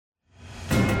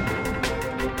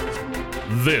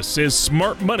This is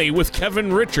Smart Money with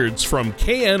Kevin Richards from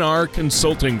KNR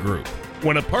Consulting Group.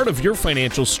 When a part of your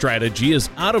financial strategy is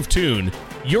out of tune,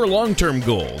 your long-term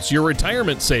goals, your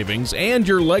retirement savings, and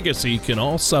your legacy can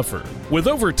all suffer. With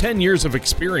over 10 years of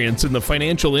experience in the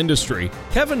financial industry,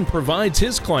 Kevin provides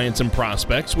his clients and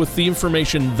prospects with the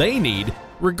information they need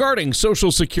regarding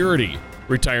Social Security,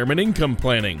 retirement income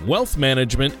planning, wealth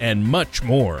management, and much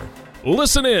more.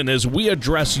 Listen in as we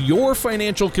address your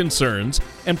financial concerns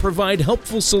and provide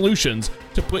helpful solutions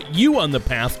to put you on the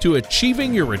path to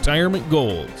achieving your retirement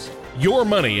goals. Your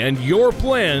money and your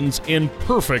plans in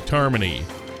perfect harmony.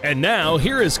 And now,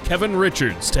 here is Kevin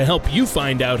Richards to help you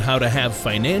find out how to have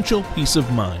financial peace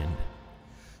of mind.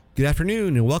 Good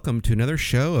afternoon and welcome to another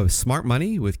show of Smart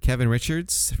Money with Kevin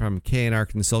Richards from KNR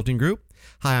Consulting Group.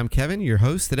 Hi, I'm Kevin, your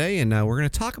host today, and we're going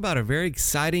to talk about a very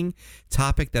exciting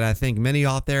topic that I think many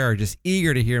out there are just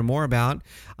eager to hear more about.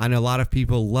 I know a lot of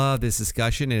people love this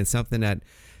discussion, and it's something that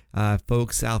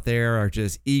folks out there are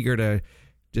just eager to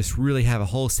just really have a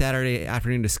whole Saturday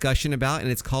afternoon discussion about, and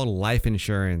it's called life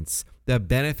insurance, the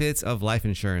benefits of life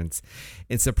insurance.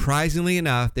 And surprisingly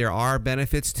enough, there are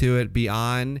benefits to it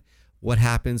beyond what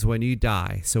happens when you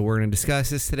die. So we're going to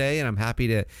discuss this today, and I'm happy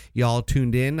that y'all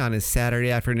tuned in on this Saturday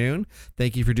afternoon.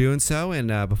 Thank you for doing so.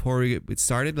 And before we get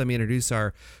started, let me introduce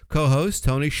our co-host,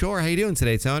 Tony Shore. How you doing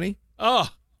today, Tony? Oh,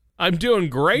 I'm doing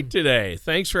great today.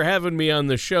 Thanks for having me on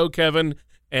the show, Kevin,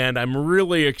 and I'm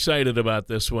really excited about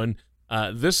this one.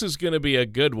 This is going to be a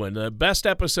good one, the best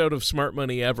episode of Smart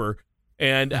Money ever.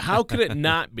 And how could it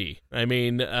not be? I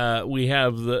mean, we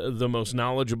have the most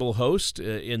knowledgeable host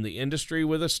in the industry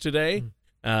with us today,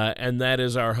 and that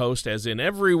is our host, as in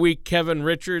every week, Kevin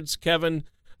Richards. Kevin,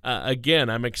 again,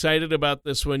 I'm excited about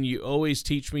this one. You always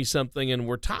teach me something, and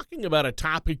we're talking about a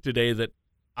topic today that,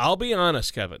 I'll be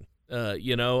honest, Kevin,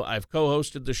 I've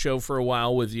co-hosted the show for a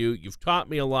while with you. You've taught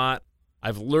me a lot.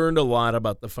 I've learned a lot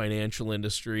about the financial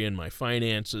industry and my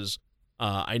finances.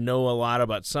 I know a lot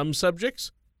about some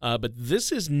subjects. But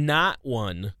this is not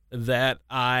one that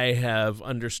I have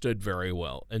understood very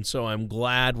well. And so I'm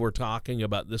glad we're talking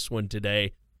about this one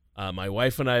today. My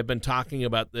wife and I have been talking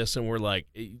about this, and we're like,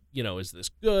 is this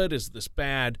good? Is this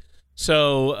bad?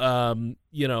 So,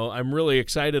 I'm really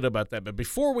excited about that. But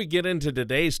before we get into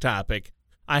today's topic,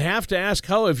 I have to ask,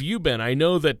 how have you been? I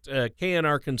know that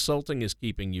KNR Consulting is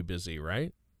keeping you busy,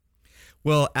 right?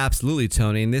 Well, absolutely,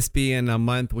 Tony. And this being a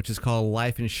month which is called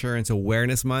Life Insurance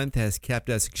Awareness Month has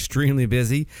kept us extremely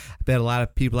busy. I bet a lot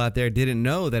of people out there didn't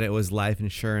know that it was Life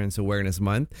Insurance Awareness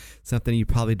Month, something you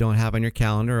probably don't have on your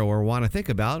calendar or want to think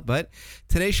about. But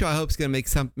today's show, I hope, is going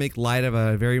to make light of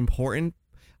a very important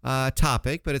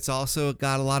topic, but it's also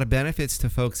got a lot of benefits to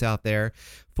folks out there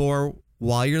for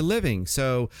while you're living.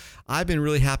 So I've been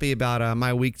really happy about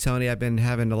my week, Tony. I've been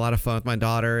having a lot of fun with my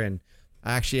daughter, and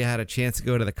I actually had a chance to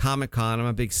go to the Comic-Con. I'm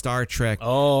a big Star Trek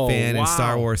fan and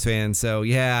Star Wars fan. So,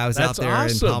 yeah, I was out there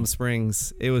in Palm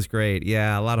Springs. It was great.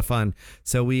 Yeah, a lot of fun.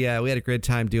 So we had a great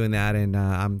time doing that, and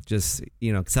I'm just,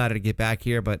 excited to get back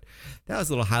here. But that was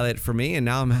a little highlight for me, and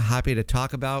now I'm happy to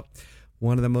talk about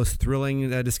one of the most thrilling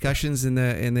discussions in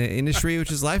the industry,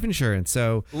 which is life insurance.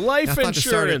 So life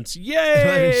insurance, yay!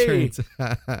 Life insurance.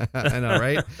 I know,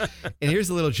 right? And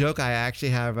here's a little joke I actually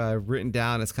have written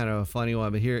down. It's kind of a funny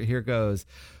one, but here goes.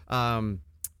 So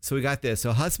we got this.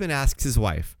 So husband asks his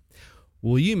wife,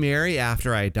 "Will you marry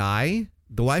after I die?"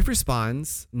 The wife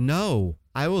responds, "No,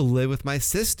 I will live with my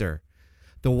sister."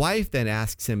 The wife then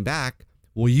asks him back,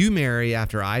 "Will you marry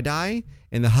after I die?"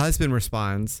 And the husband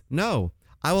responds, "No,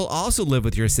 I will also live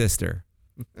with your sister."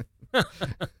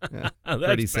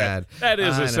 Pretty sad. That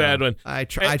is a sad one. I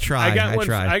tried.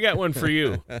 I got one for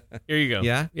you. Here you go.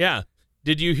 Yeah? Yeah.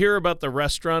 Did you hear about the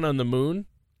restaurant on the moon?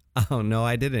 Oh, no,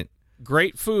 I didn't.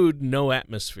 Great food, no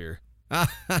atmosphere.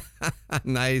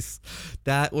 Nice.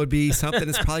 That would be something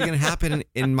that's probably going to happen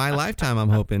in my lifetime. I'm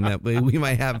hoping that we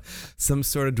might have some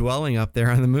sort of dwelling up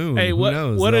there on the moon. Hey, Who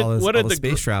knows? What did the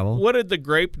space travel? What did the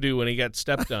grape do when he got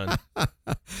stepped on?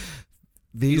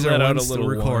 These are ones to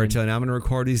record, Tony. I'm going to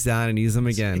record these down and use them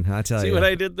again. I'll tell you. See what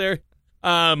I did there?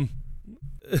 No,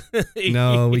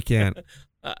 we can't.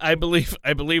 I believe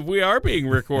we are being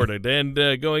recorded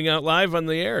and going out live on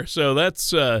the air. So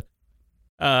that's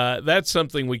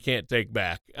something we can't take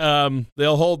back.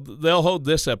 They'll hold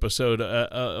this episode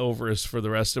over us for the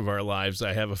rest of our lives,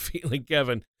 I have a feeling,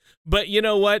 Kevin. But you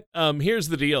know what? Here's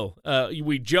the deal.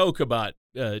 We joke about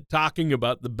talking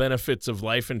about the benefits of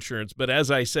life insurance, but as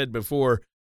I said before,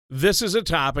 this is a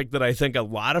topic that I think a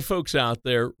lot of folks out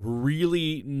there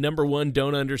really, number one,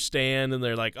 don't understand, and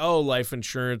they're like, "Oh, life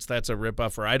insurance, that's a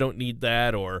ripoff," or "I don't need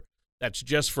that," or that's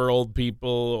just for old people,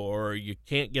 or you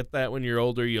can't get that when you're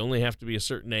older. You only have to be a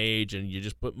certain age, and you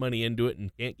just put money into it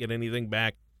and can't get anything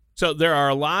back. So there are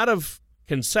a lot of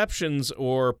conceptions,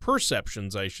 or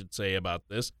perceptions, I should say, about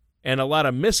this, and a lot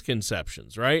of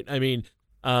misconceptions, right? I mean,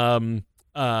 a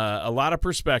lot of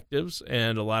perspectives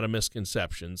and a lot of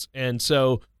misconceptions. And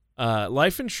so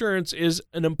life insurance is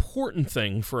an important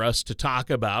thing for us to talk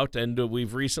about, and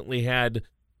we've recently had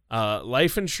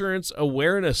Life Insurance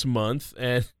Awareness Month,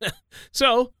 and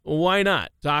so why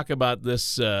not talk about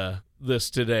this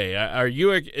today? Are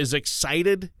you as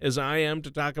excited as I am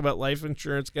to talk about life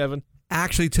insurance, Kevin?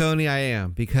 Actually, Tony, I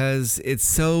am, because it's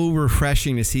so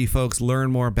refreshing to see folks learn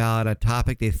more about a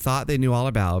topic they thought they knew all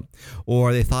about,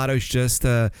 or they thought it was just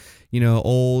a,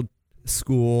 old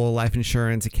school life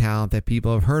insurance account that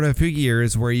people have heard of for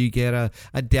years, where you get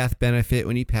a death benefit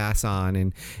when you pass on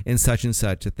and such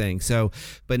a thing. So,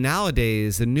 but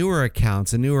nowadays, the newer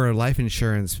accounts, the newer life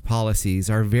insurance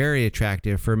policies are very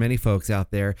attractive for many folks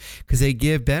out there, because they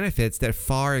give benefits that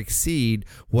far exceed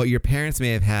what your parents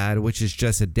may have had, which is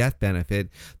just a death benefit.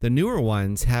 The newer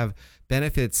ones have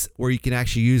benefits where you can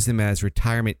actually use them as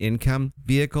retirement income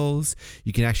vehicles.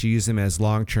 You can actually use them as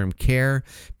long-term care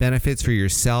benefits for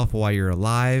yourself while you're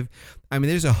alive. I mean,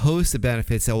 there's a host of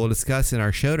benefits that we'll discuss in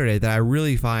our show today that I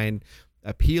really find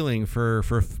appealing for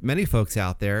many folks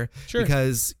out there. Sure.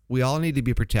 Because we all need to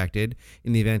be protected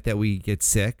in the event that we get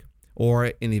sick, or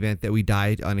in the event that we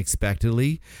die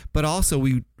unexpectedly. But also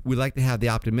we like to have the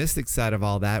optimistic side of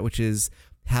all that, which is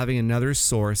having another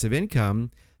source of income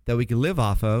that we can live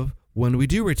off of when we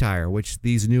do retire, which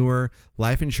these newer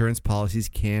life insurance policies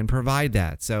can provide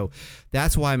that. So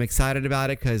that's why I'm excited about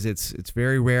it, because it's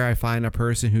very rare I find a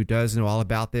person who does know all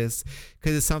about this,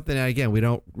 because it's something that, again, we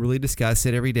don't really discuss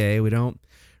it every day. We don't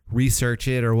research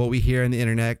it, or what we hear on the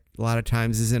internet a lot of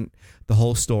times isn't the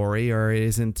whole story, or it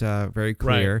isn't very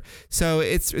clear. Right. So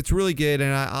it's really good,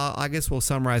 and I guess we'll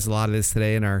summarize a lot of this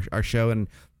today in our show, and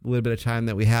a little bit of time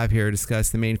that we have here to discuss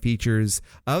the main features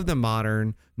of the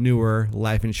modern, newer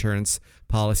life insurance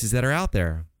policies that are out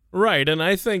there. Right, and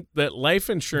I think that life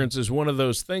insurance is one of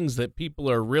those things that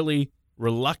people are really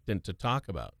reluctant to talk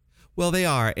about. Well, they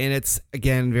are, and it's,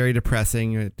 again, very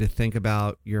depressing to think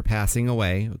about your passing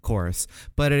away, of course.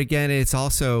 But again, it's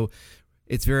also,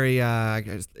 it's very,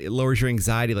 it lowers your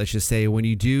anxiety, let's just say, when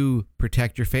you do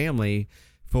protect your family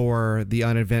for the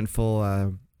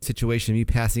uneventful situation of you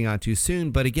passing on too soon.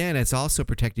 But again, it's also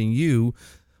protecting you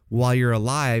while you're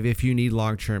alive if you need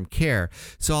long-term care.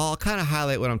 So I'll kind of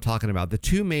highlight what I'm talking about. The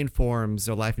two main forms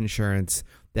of life insurance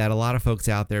that a lot of folks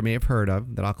out there may have heard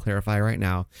of, that I'll clarify right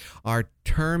now, are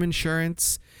term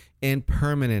insurance and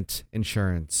permanent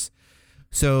insurance.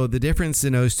 So the difference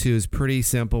in those two is pretty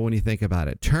simple when you think about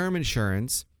it. Term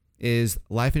insurance is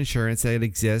life insurance that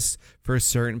exists for a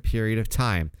certain period of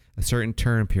time, a certain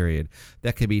term period.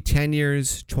 That could be 10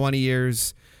 years, 20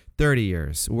 years, 30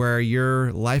 years, where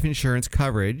your life insurance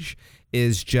coverage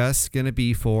is just going to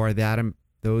be for that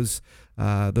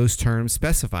those terms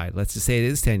specified. Let's just say it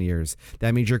is 10 years.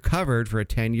 That means you're covered for a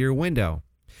 10-year window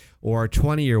or a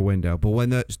 20-year window. But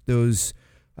when those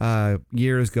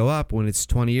years go up, when it's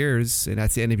 20 years and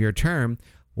that's the end of your term,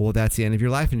 well, that's the end of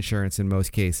your life insurance in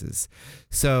most cases.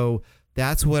 So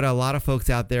that's what a lot of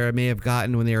folks out there may have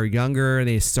gotten when they were younger and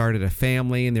they started a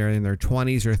family and they're in their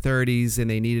 20s or 30s and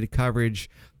they needed coverage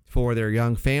for their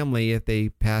young family if they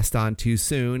passed on too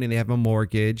soon and they have a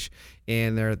mortgage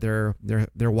and their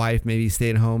wife, maybe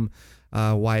stay-at-home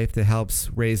wife that helps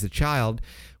raise the child.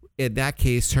 In that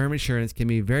case, term insurance can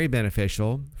be very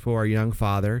beneficial for a young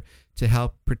father to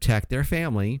help protect their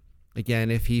family, again,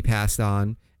 if he passed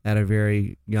on at a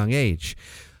very young age.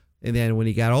 And then when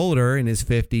he got older, in his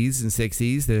 50s and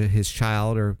 60s, his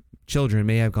child or children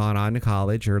may have gone on to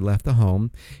college or left the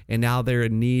home, and now their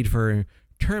need for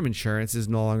term insurance is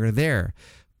no longer there.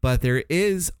 But there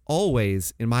is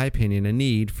always, in my opinion, a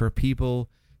need for people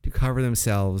to cover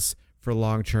themselves for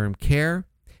long-term care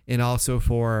and also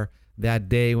for that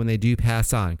day when they do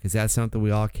pass on, because that's something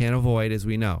we all can't avoid, as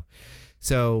we know.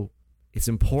 So it's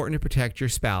important to protect your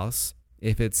spouse,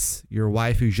 if it's your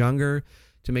wife who's younger,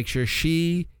 to make sure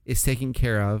she is taken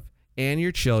care of, and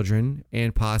your children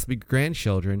and possibly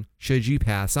grandchildren should you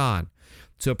pass on.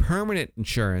 So permanent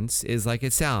insurance is like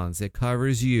it sounds. It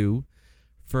covers you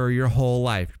for your whole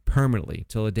life, permanently,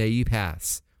 till the day you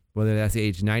pass, whether that's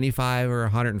age 95 or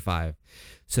 105.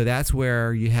 So that's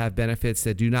where you have benefits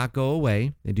that do not go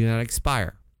away. They do not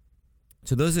expire.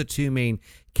 So those are two main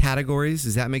categories.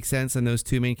 Does that make sense on those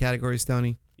two main categories,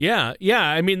 Tony? Yeah.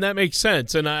 I mean, that makes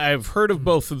sense. And I've heard of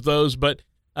both of those, but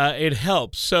it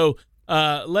helps. So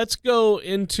let's go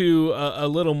into a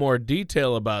little more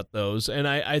detail about those. And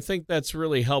I think that's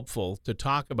really helpful to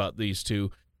talk about these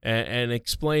two and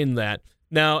explain that.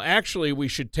 Now, actually, we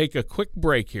should take a quick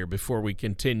break here before we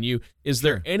continue. Is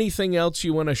there anything else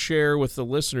you want to share with the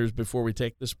listeners before we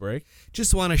take this break?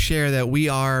 Just want to share that we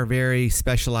are very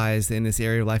specialized in this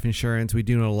area of life insurance. We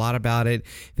do know a lot about it.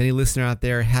 If any listener out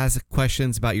there has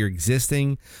questions about your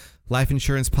existing life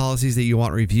insurance policies that you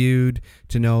want reviewed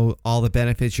to know all the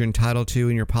benefits you're entitled to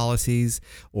in your policies,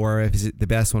 or if it's the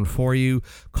best one for you,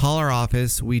 call our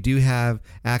office. We do have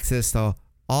access to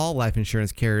all life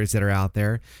insurance carriers that are out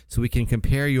there, so we can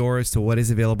compare yours to what is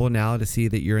available now to see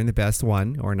that you're in the best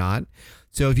one or not.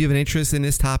 So if you have an interest in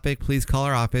this topic, please call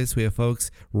our office. We have folks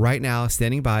right now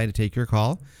standing by to take your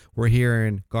call. We're here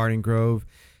in Garden Grove,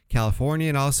 California,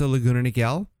 and also Laguna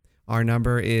Niguel. Our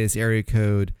number is area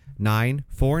code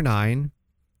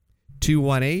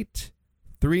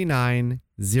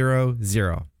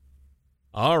 949-218-3900.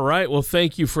 All right. Well,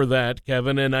 thank you for that,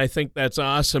 Kevin, and I think that's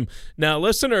awesome. Now,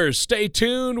 listeners, stay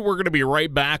tuned. We're going to be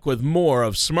right back with more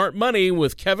of Smart Money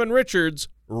with Kevin Richards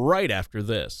right after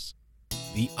this.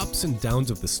 The ups and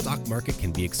downs of the stock market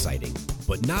can be exciting,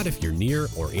 but not if you're near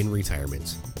or in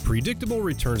retirement. Predictable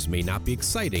returns may not be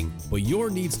exciting, but your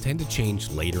needs tend to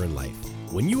change later in life.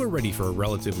 When you are ready for a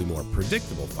relatively more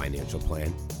predictable financial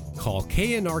plan, call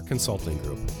K&R Consulting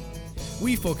Group.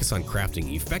 We focus on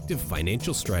crafting effective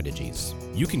financial strategies.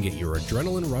 You can get your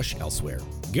adrenaline rush elsewhere.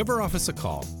 Give our office a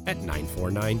call at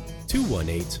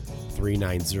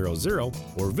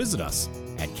 949-218-3900 or visit us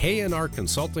at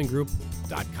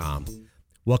knrconsultinggroup.com.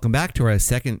 Welcome back to our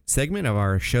second segment of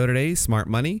our show today, Smart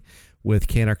Money with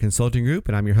K&R Consulting Group,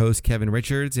 and I'm your host, Kevin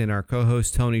Richards, and our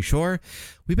co-host, Tony Shore.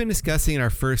 We've been discussing in our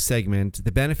first segment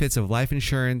the benefits of life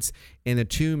insurance and the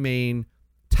two main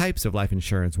types of life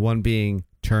insurance, one being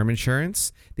term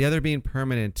insurance, the other being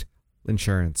permanent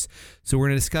insurance. So we're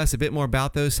going to discuss a bit more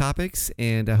about those topics,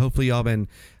 and hopefully y'all been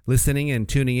listening and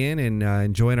tuning in and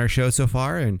enjoying our show so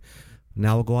far, and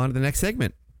now we'll go on to the next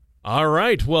segment. All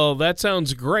right. Well, that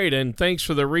sounds great, and thanks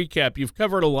for the recap. You've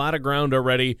covered a lot of ground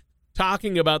already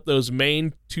talking about those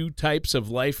main two types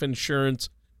of life insurance,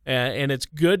 and it's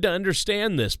good to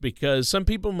understand this because some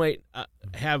people might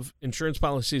have insurance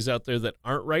policies out there that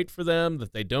aren't right for them,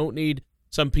 that they don't need.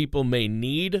 Some people may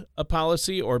need a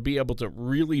policy or be able to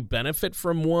really benefit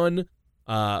from one,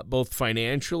 both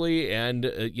financially and,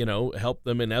 help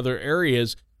them in other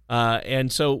areas.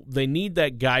 And so they need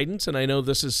that guidance. And I know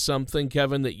this is something,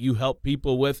 Kevin, that you help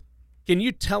people with. Can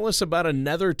you tell us about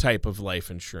another type of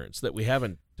life insurance that we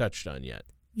haven't touched on yet?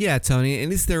 Yeah, Tony,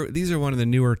 and these are one of the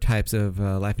newer types of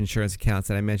life insurance accounts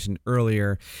that I mentioned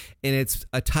earlier, and it's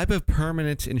a type of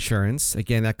permanent insurance,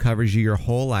 again, that covers you your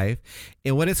whole life,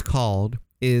 and what it's called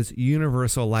is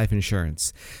universal life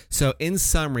insurance. So in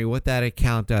summary, what that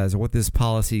account does, or what this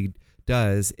policy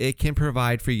does, it can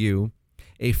provide for you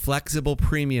a flexible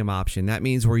premium option. That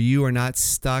means where you are not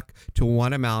stuck to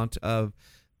one amount of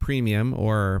premium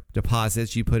or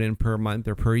deposits you put in per month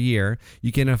or per year.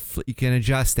 You can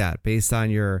adjust that based on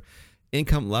your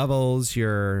income levels,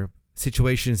 your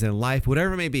situations in life,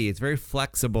 whatever it may be. It's very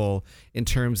flexible in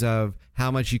terms of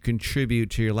how much you contribute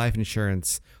to your life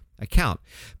insurance account.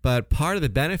 But part of the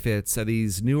benefits of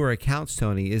these newer accounts,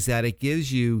 Tony, is that it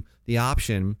gives you the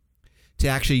option to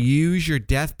actually use your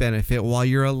death benefit while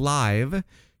you're alive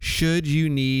should you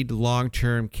need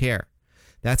long-term care.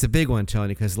 That's a big one,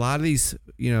 Tony, because a lot of these,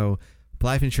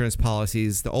 life insurance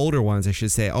policies, the older ones, I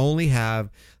should say, only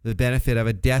have the benefit of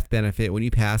a death benefit when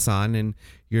you pass on, and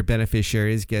your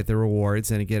beneficiaries get the rewards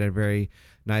and get a very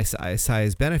nice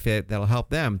size benefit that'll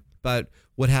help them. But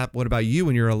what about you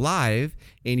when you're alive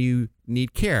and you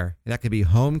need care? That could be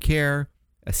home care,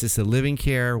 assisted living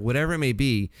care, whatever it may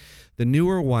be. The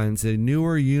newer ones, the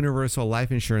newer universal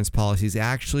life insurance policies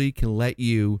actually can let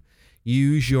you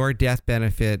use your death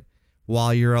benefit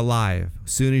while you're alive.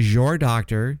 As soon as your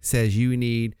doctor says you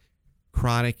need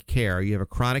chronic care, you have a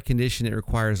chronic condition that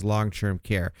requires long-term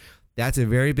care. That's a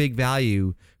very big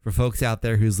value for folks out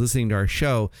there who's listening to our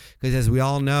show, because as we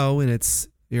all know, and it's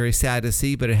very sad to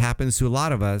see, but it happens to a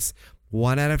lot of us,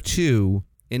 1 out of 2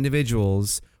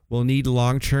 individuals will need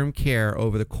long-term care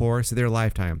over the course of their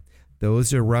lifetime.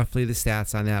 Those are roughly the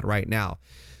stats on that right now.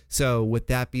 So with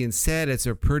that being said, it's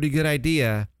a pretty good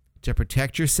idea to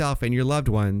protect yourself and your loved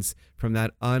ones from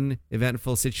that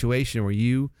uneventful situation where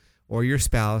you or your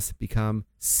spouse become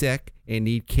sick and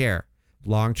need care,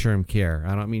 long-term care.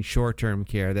 I don't mean short-term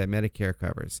care that Medicare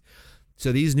covers.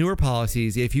 So these newer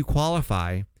policies, if you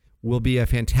qualify, will be a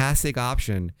fantastic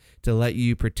option to let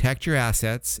you protect your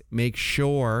assets, make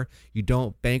sure you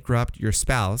don't bankrupt your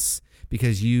spouse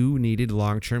because you needed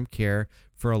long-term care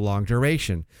for a long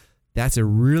duration. That's a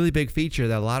really big feature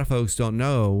that a lot of folks don't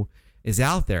know is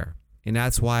out there. And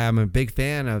that's why I'm a big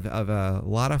fan of a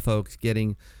lot of folks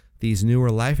getting these newer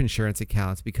life insurance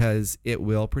accounts, because it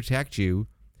will protect you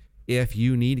if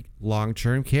you need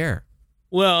long-term care.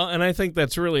 Well, and I think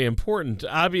that's really important.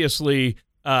 Obviously,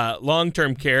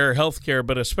 long-term care, health care,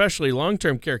 but especially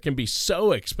long-term care can be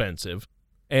so expensive,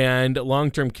 and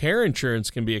long-term care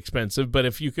insurance can be expensive. But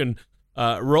if you can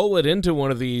roll it into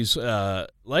one of these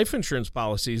life insurance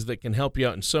policies that can help you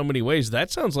out in so many ways,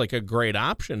 that sounds like a great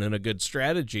option and a good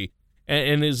strategy.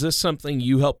 And is this something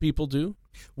you help people do?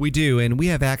 We do, and we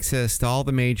have access to all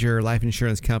the major life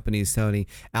insurance companies, Tony,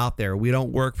 out there. We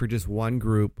don't work for just one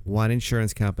group, one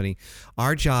insurance company.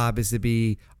 Our job is to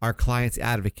be our client's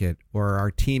advocate or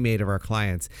our teammate of our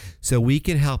clients, so we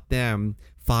can help them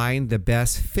find the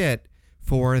best fit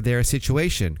for their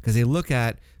situation, because they look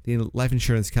at, the life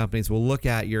insurance companies will look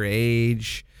at your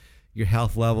age, your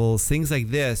health levels, things like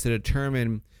this to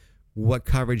determine what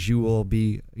coverage you will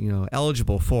be,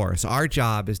 eligible for. So our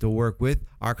job is to work with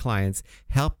our clients,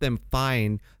 help them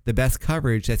find the best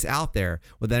coverage that's out there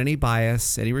without any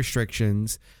bias, any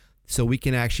restrictions, so we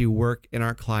can actually work in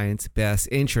our clients' best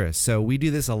interest. So we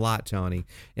do this a lot, Tony,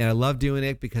 and I love doing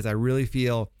it because I really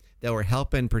feel that we're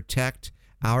helping protect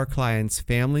our clients'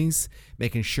 families,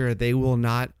 making sure they will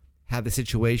not have the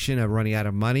situation of running out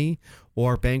of money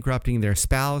or bankrupting their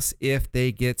spouse if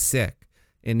they get sick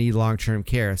and need long-term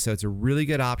care. So it's a really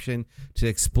good option to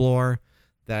explore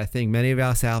that I think many of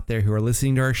us out there who are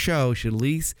listening to our show should at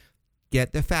least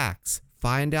get the facts.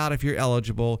 Find out if you're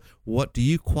eligible, what do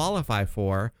you qualify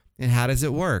for, and how does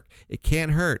it work? It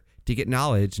can't hurt to get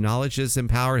knowledge. Knowledge just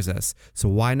empowers us. So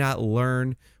why not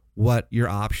learn what your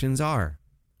options are?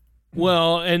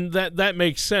 Well, and that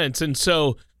makes sense. And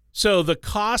so the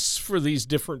costs for these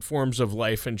different forms of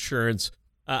life insurance,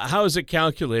 how is it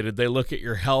calculated? They look at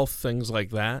your health, things like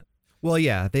that? Well,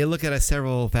 yeah, they look at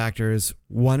several factors.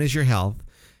 One is your health,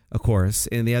 of course,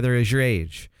 and the other is your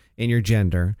age and your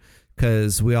gender,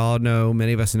 because we all know,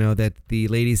 many of us know, that the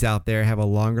ladies out there have a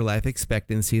longer life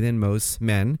expectancy than most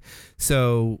men.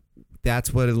 So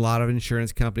that's what a lot of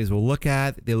insurance companies will look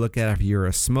at. They look at if you're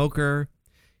a smoker,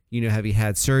 have you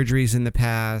had surgeries in the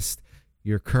past,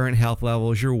 your current health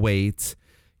levels, your weight,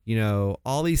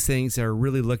 all these things are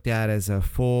really looked at as a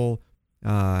full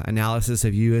analysis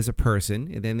of you as a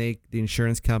person. And then the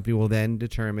insurance company will then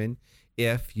determine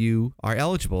if you are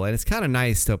eligible. And it's kind of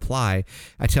nice to apply.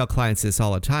 I tell clients this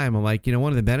all the time. I'm like,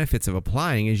 one of the benefits of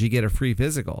applying is you get a free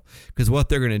physical, because what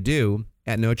they're going to do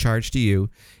at no charge to you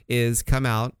is come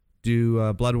out,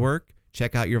 do blood work,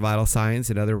 check out your vital signs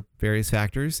and other various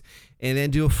factors, and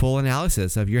then do a full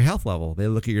analysis of your health level. They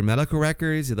look at your medical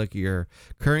records, they look at your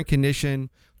current condition,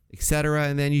 etc.,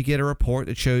 and then you get a report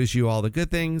that shows you all the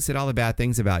good things and all the bad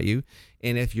things about you,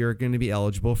 and if you're going to be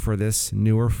eligible for this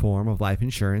newer form of life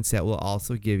insurance that will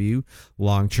also give you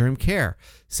long-term care.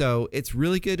 So it's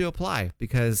really good to apply,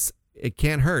 because it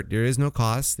can't hurt. There is no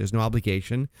cost, there's no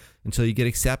obligation until you get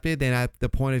accepted. Then at the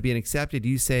point of being accepted,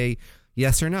 you say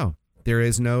yes or no. There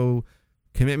is no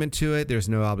commitment to it. There's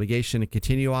no obligation to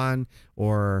continue on,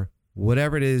 or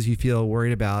whatever it is you feel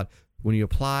worried about. When you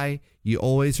apply, you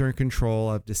always are in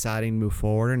control of deciding to move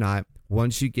forward or not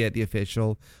once you get the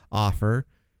official offer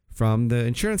from the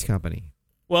insurance company.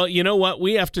 Well, you know what?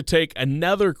 We have to take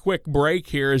another quick break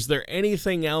here. Is there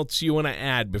anything else you want to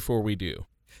add before we do?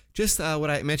 Just what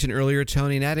I mentioned earlier,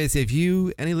 Tony, and that is, if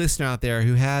you, any listener out there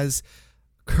who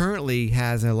currently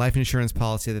has a life insurance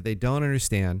policy that they don't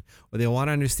understand, or they want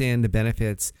to understand the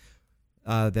benefits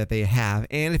that they have,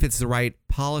 and if it's the right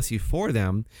policy for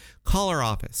them, call our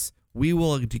office. We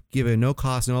will give a no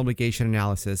cost, no obligation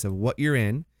analysis of what you're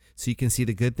in, so you can see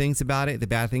the good things about it, the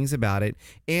bad things about it,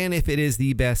 and if it is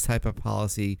the best type of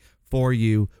policy for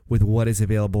you with what is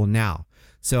available now.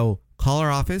 So call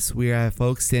our office. We have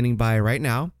folks standing by right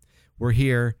now. We're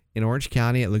here in Orange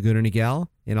County at Laguna Niguel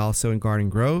and also in Garden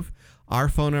Grove. Our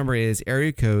phone number is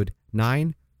area code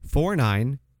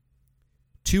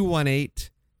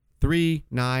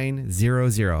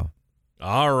 949-218-3900.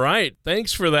 All right.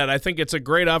 Thanks for that. I think it's a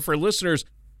great offer. Listeners,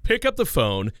 pick up the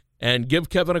phone and give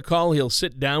Kevin a call. He'll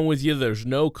sit down with you. There's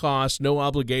no cost, no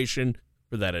obligation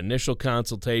for that initial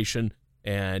consultation,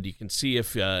 and you can see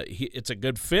if it's a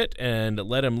good fit and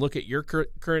let him look at your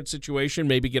current situation,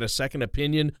 maybe get a second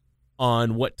opinion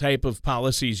on what type of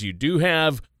policies you do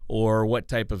have or what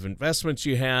type of investments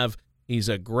you have. He's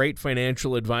a great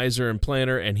financial advisor and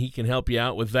planner, and he can help you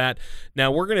out with that. Now,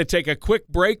 we're going to take a quick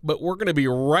break, but we're going to be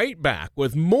right back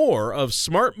with more of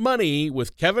Smart Money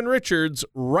with Kevin Richards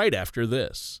right after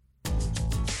this.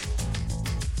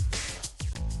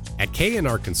 At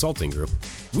K&R Consulting Group,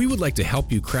 We would like to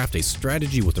help you craft a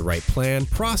strategy with the right plan,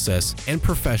 process, and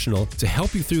professional to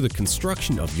help you through the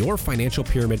construction of your financial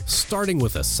pyramid, starting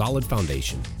with a solid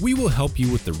foundation. We will help you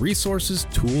with the resources,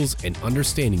 tools, and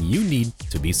understanding you need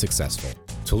to be successful.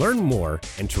 To learn more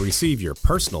and to receive your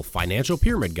personal financial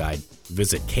pyramid guide,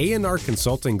 visit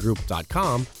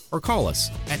knrconsultinggroup.com or call us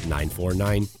at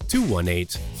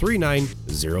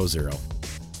 949-218-3900.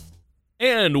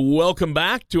 And welcome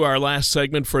back to our last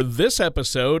segment for this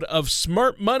episode of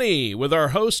Smart Money with our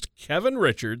host, Kevin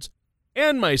Richards,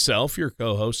 and myself, your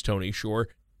co-host, Tony Shore.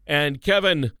 And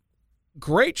Kevin,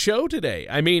 great show today.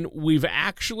 I mean, you've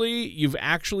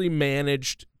actually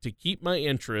managed to keep my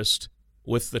interest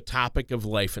with the topic of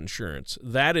life insurance.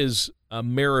 That is a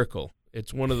miracle.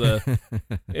 It's one of the,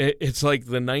 it's like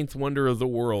the ninth wonder of the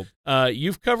world.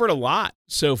 You've covered a lot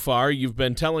so far. You've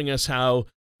been telling us how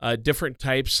different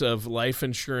types of life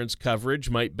insurance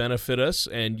coverage might benefit us,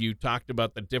 and you talked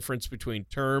about the difference between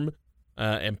term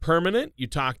and permanent. You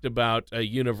talked about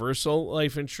universal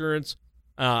life insurance,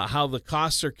 how the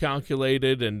costs are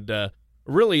calculated, and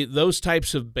really those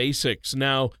types of basics.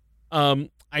 Now,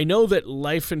 I know that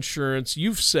life insurance,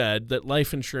 you've said that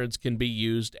life insurance can be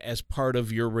used as part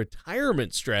of your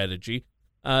retirement strategy.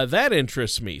 That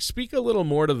interests me. Speak a little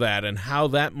more to that and how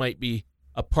that might be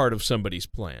a part of somebody's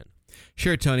plan.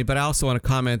 Sure, Tony, but I also want to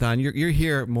comment on you're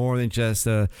here more than just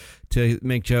to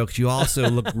make jokes. You also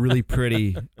look really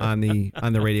pretty on the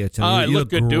radio, Tony. I you look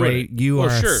good great. doing it. You are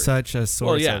sure. such a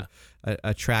source of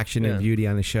attraction and beauty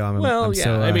on the show. I'm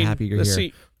so happy you're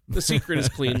here. The secret is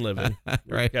clean living,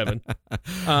 right, Kevin?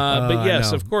 But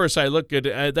yes, of course, I look good.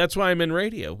 That's why I'm in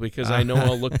radio, because I know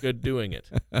I'll look good doing it.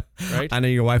 Right? I know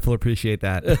your wife will appreciate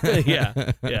that.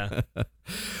 Yeah.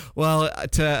 Well,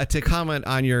 to comment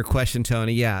on your question,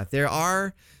 Tony, there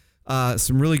are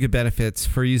some really good benefits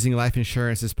for using life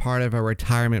insurance as part of a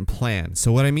retirement plan.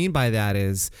 So what I mean by that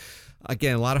is,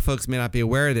 again, a lot of folks may not be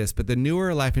aware of this, but the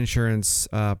newer life insurance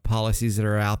policies that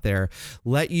are out there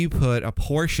let you put a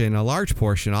large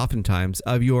portion oftentimes,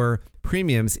 of your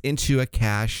premiums into a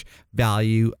cash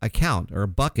value account or a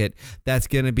bucket that's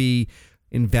going to be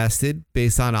invested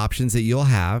based on options that you'll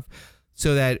have,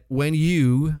 so that when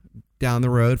you, down the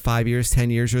road, 5 years,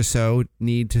 10 years or so,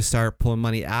 need to start pulling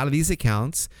money out of these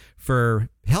accounts for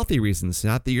healthy reasons,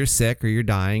 not that you're sick or you're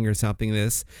dying or something of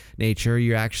this nature,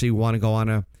 you actually want to go on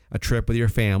a trip with your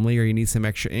family, or you need some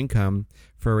extra income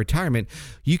for retirement,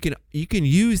 you can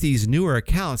use these newer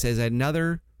accounts as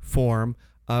another form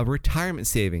of retirement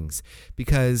savings,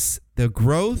 because the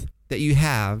growth that you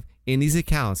have in these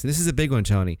accounts, and this is a big one,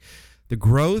 Tony, the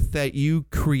growth that you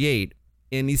create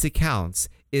in these accounts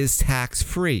is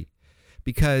tax-free,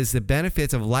 because the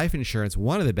benefits of life insurance,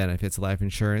 one of the benefits of life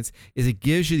insurance, is it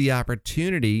gives you the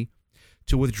opportunity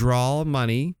to withdraw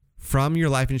money from your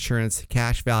life insurance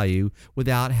cash value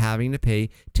without having to pay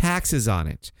taxes on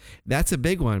it. That's a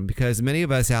big one, because many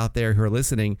of us out there who are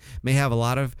listening may have a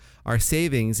lot of our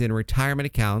savings in retirement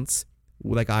accounts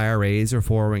like IRAs or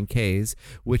 401ks,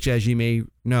 which, as you may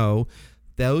know,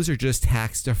 those are just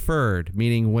tax deferred,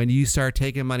 meaning when you start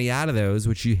taking money out of those,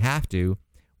 which you have to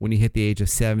when you hit the age of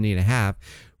 70 and a half,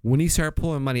 when you start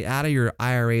pulling money out of your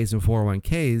IRAs and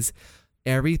 401ks,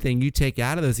 everything you take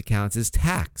out of those accounts is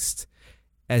taxed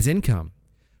as income.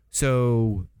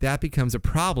 So that becomes a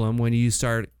problem when you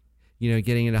start,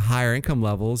 getting into higher income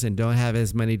levels and don't have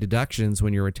as many deductions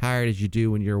when you're retired as you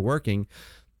do when you're working.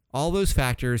 All those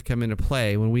factors come into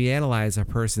play when we analyze a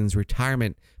person's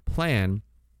retirement plan,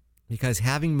 because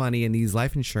having money in these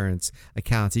life insurance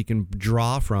accounts you can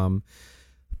draw from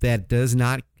that does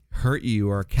not hurt you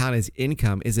or count as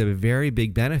income is a very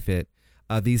big benefit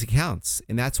of these accounts.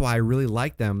 And that's why I really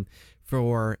like them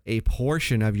for a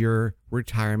portion of your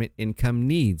retirement income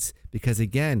needs, because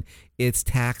again, it's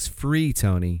tax-free,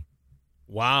 Tony.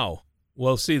 Wow.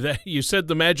 Well, see, that you said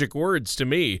the magic words to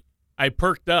me. I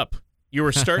perked up. You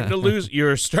were starting to lose. You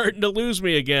were starting to lose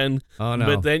me again. Oh no!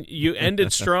 But then you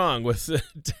ended strong with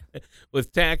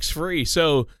tax-free.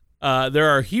 So there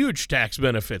are huge tax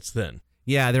benefits then.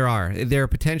 Yeah, there are. There are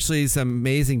potentially some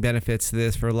amazing benefits to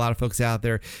this for a lot of folks out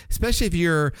there, especially if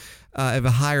you're of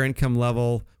a higher income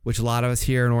level, which a lot of us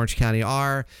here in Orange County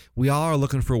are. We all are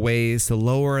looking for ways to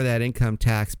lower that income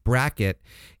tax bracket,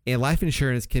 and life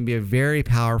insurance can be a very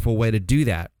powerful way to do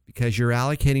that, because you're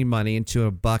allocating money into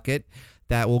a bucket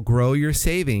that will grow your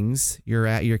savings,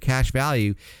 your cash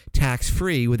value,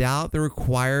 tax-free without the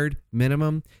required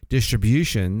minimum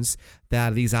distributions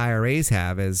that these IRAs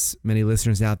have, as many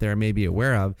listeners out there may be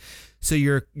aware of. So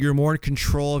you're more in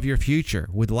control of your future.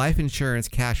 With life insurance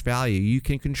cash value, you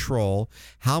can control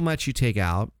how much you take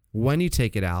out, when you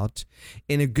take it out.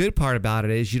 And a good part about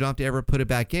it is you don't have to ever put it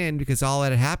back in, because all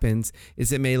that happens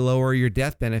is it may lower your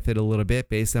death benefit a little bit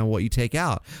based on what you take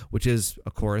out, which is,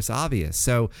 of course, obvious.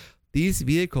 So these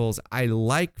vehicles I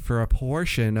like for a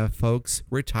portion of folks'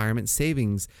 retirement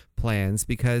savings plans,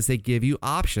 because they give you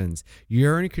options.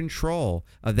 You're in control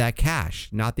of that cash,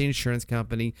 not the insurance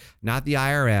company, not the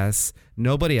IRS,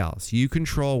 nobody else. You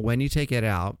control when you take it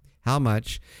out, how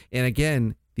much. And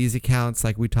again, these accounts,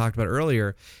 like we talked about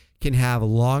earlier, can have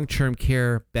long-term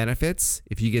care benefits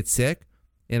if you get sick.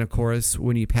 And of course,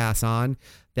 when you pass on,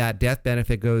 that death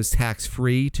benefit goes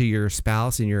tax-free to your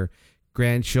spouse and your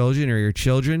grandchildren or your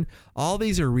children. All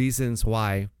these are reasons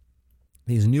why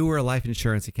these newer life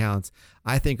insurance accounts,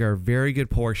 I think, are a very good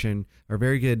portion, or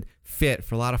very good fit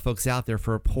for a lot of folks out there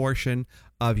for a portion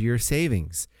of your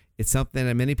savings. It's something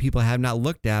that many people have not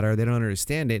looked at, or they don't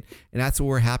understand it. And that's what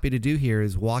we're happy to do here,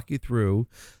 is walk you through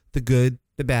the good,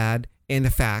 the bad, and the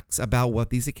facts about what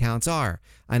these accounts are.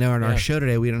 I know in our show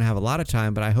today, we don't have a lot of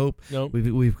time, but I hope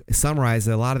we've summarized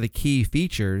a lot of the key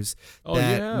features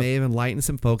that may have enlightened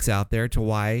some folks out there to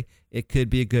why it could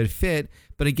be a good fit.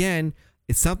 But again,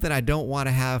 it's something I don't want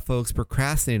to have folks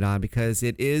procrastinate on, because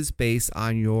it is based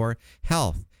on your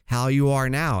health, how you are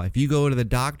now. If you go to the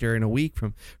doctor in a week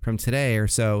from today or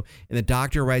so, and the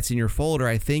doctor writes in your folder,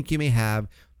 I think you may have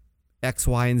X,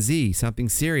 Y, and Z, something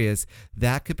serious,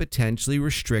 that could potentially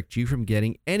restrict you from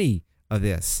getting any of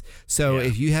this. So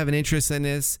if you have an interest in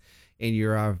this and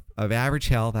you're of average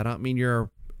health, I don't mean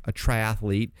you're a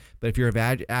triathlete, but if you're of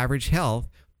average health,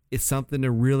 it's something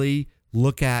to really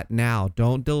look at now.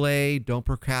 Don't delay, don't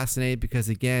procrastinate, because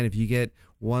again, if you get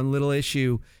one little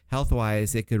issue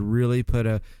health-wise, it could really put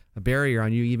a barrier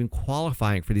on you even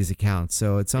qualifying for these accounts.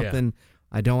 So it's something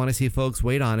I don't want to see folks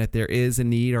wait on if there is a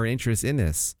need or interest in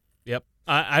this. Yep,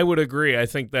 I would agree. I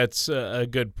think that's a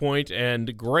good point,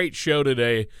 and great show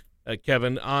today,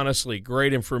 Kevin. Honestly,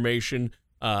 great information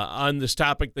on this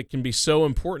topic that can be so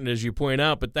important, as you point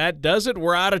out. But that does it.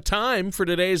 We're out of time for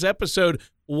today's episode.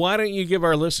 Why don't you give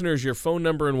our listeners your phone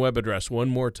number and web address one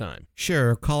more time?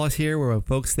 Sure. Call us here. We're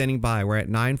folks standing by. We're at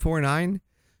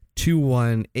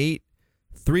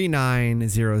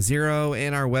 949-218-3900.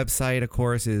 And our website, of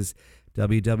course, is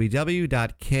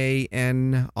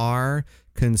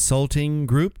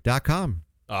www.knrconsultinggroup.com.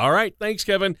 All right. Thanks,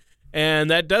 Kevin. And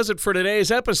that does it for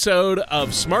today's episode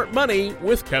of Smart Money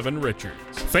with Kevin Richards.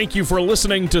 Thank you for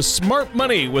listening to Smart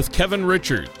Money with Kevin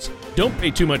Richards. Don't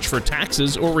pay too much for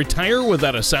taxes or retire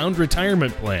without a sound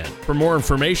retirement plan. For more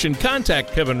information,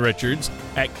 contact Kevin Richards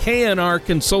at KNR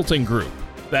Consulting Group.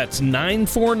 That's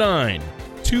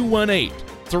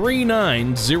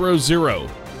 949-218-3900.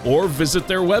 Or visit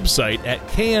their website at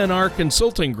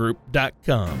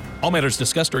knrconsultinggroup.com. All matters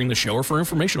discussed during the show are for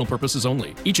informational purposes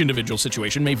only. Each individual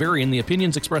situation may vary, and the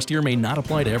opinions expressed here may not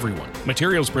apply to everyone.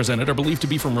 Materials presented are believed to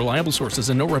be from reliable sources,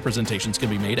 and no representations can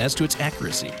be made as to its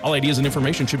accuracy. All ideas and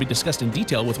information should be discussed in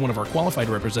detail with one of our qualified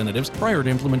representatives prior to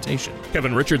implementation.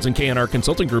 Kevin Richards and KNR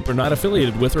Consulting Group are not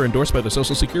affiliated with or endorsed by the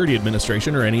Social Security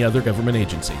Administration or any other government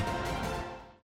agency.